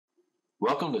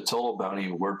Welcome to Total Bounty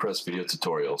WordPress video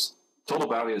tutorials. Total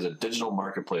Bounty is a digital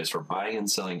marketplace for buying and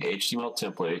selling HTML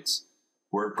templates,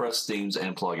 WordPress themes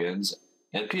and plugins,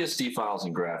 and PSD files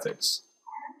and graphics.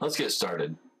 Let's get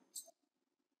started.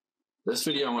 This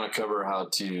video I'm going to cover how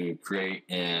to create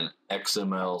an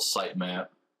XML sitemap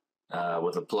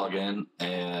with a plugin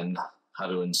and how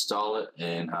to install it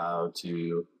and how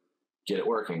to get it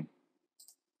working.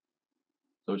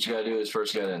 So what you got to do is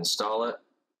first you got to install it.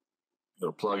 Go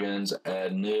to plugins,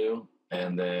 add new,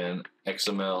 and then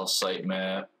XML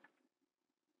sitemap.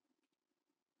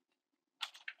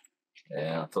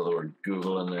 And I'll throw the word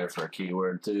Google in there for a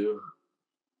keyword too.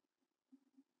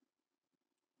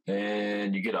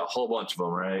 And you get a whole bunch of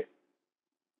them, right?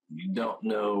 You don't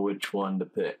know which one to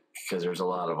pick because there's a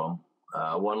lot of them.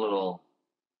 One little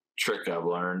trick I've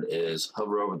learned is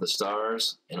hover over the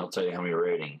stars and it'll tell you how many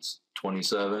ratings.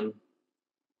 27,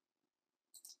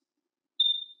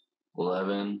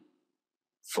 11,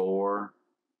 4,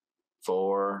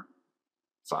 4,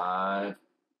 5,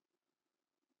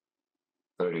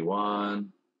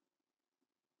 31,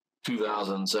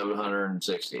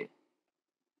 2,760.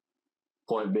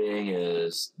 Point being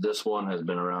is this one has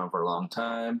been around for a long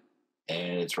time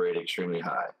and it's rated extremely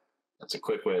high. That's a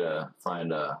quick way to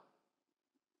find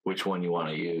which one you want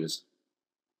to use.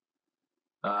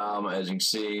 As you can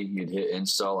see, you'd hit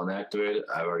install and activate it.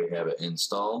 I already have it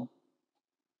installed.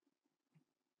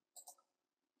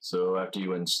 So after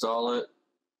you install it,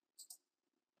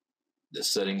 the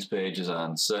settings page is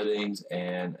on settings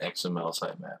and XML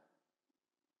sitemap.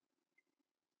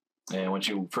 And once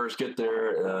you first get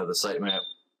there, the sitemap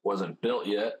wasn't built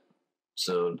yet.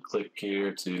 So click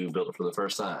here to build it for the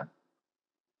first time.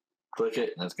 Click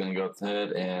it and it's going to go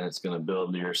ahead and it's going to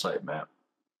build your sitemap.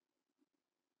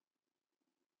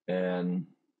 And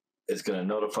it's going to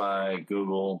notify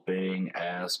Google, Bing,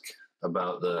 Ask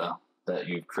about that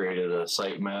you've created a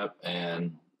sitemap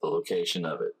and the location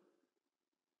of it.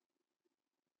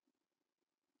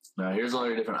 Now here's all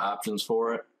your different options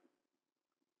for it.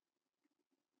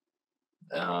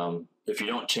 If you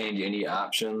don't change any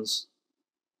options,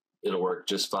 it'll work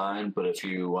just fine. But if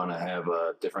you want to have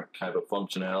a different type of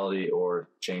functionality or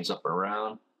change up and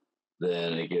around,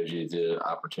 then it gives you the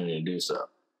opportunity to do so.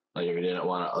 Like if you didn't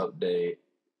want to update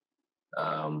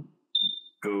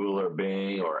Google or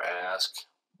Bing or Ask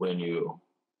when you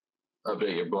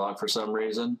update your blog for some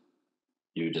reason,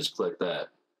 you just click that.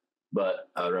 But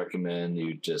I would recommend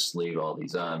you just leave all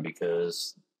these on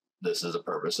because this is the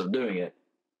purpose of doing it.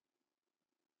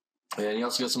 And you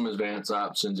also get some advanced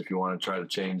options if you want to try to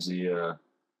change the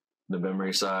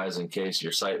memory size in case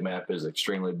your sitemap is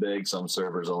extremely big. Some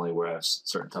servers only have a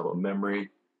certain type of memory,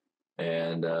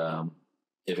 and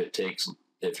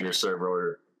if your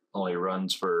server only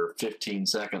runs for 15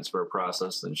 seconds for a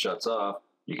process and shuts off,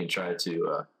 you can try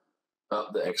to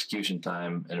up the execution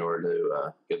time in order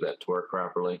to get that to work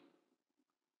properly.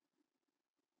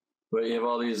 But you have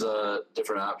all these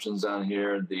different options down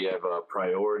here. You have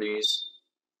priorities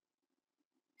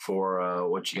for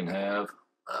what you can have.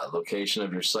 Location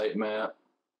of your sitemap.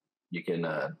 You can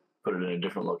put it in a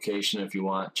different location if you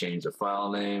want. Change the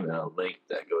file name and a link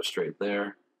that goes straight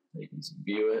there. You can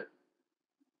view it.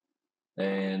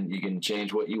 And you can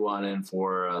change what you want in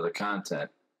for the content.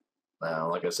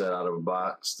 Like I said, out of a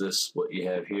box, what you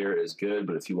have here is good,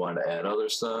 but if you want to add other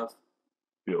stuff,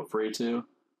 feel free to.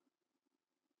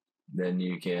 Then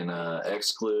you can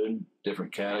exclude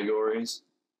different categories.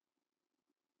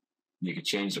 You can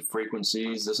change the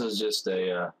frequencies. This is just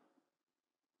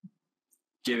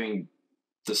giving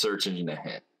the search engine a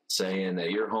hint, saying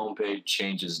that your homepage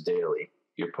changes daily.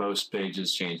 Your post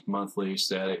pages change monthly,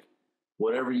 static.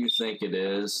 Whatever you think it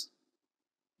is,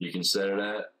 you can set it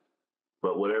at.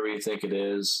 But whatever you think it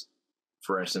is,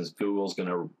 for instance, Google's going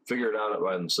to figure it out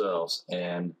by themselves.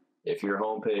 And if your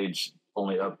homepage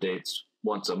only updates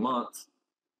once a month,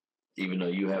 even though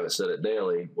you have it set it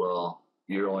daily, well,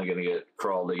 you're only going to get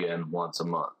crawled again once a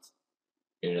month.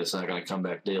 And it's not going to come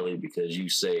back daily because you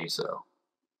say so.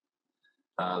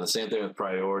 The same thing with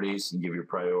priorities. You give your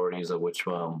priorities of which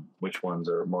ones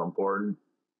are more important.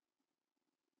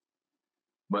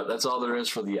 But that's all there is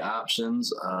for the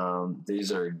options.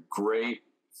 These are great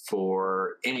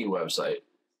for any website.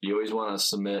 You always want to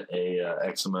submit a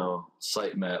XML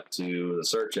sitemap to the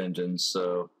search engines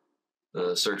so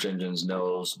the search engines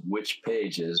knows which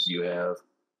pages you have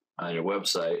on your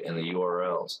website and the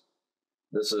URLs.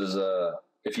 This is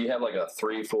if you have like a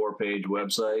 3-4 page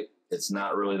website, it's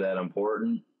not really that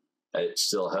important. It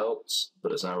still helps,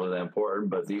 but it's not really that important.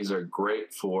 But these are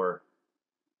great for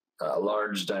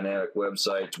large dynamic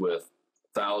websites with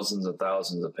thousands and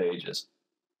thousands of pages.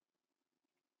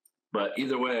 But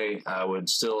either way, I would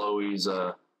still always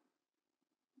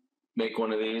make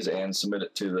one of these and submit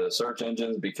it to the search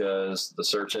engines, because the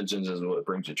search engines is what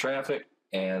brings you traffic,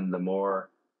 and the more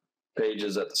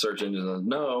pages that the search engines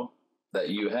know that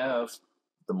you have,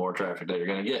 the more traffic that you're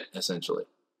going to get, essentially.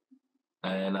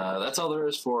 And that's all there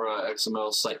is for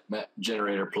XML Sitemap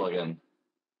Generator plugin.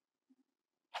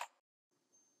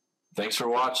 Thanks for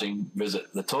watching.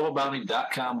 Visit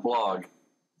thetotalbounty.com blog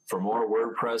for more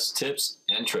WordPress tips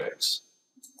and tricks.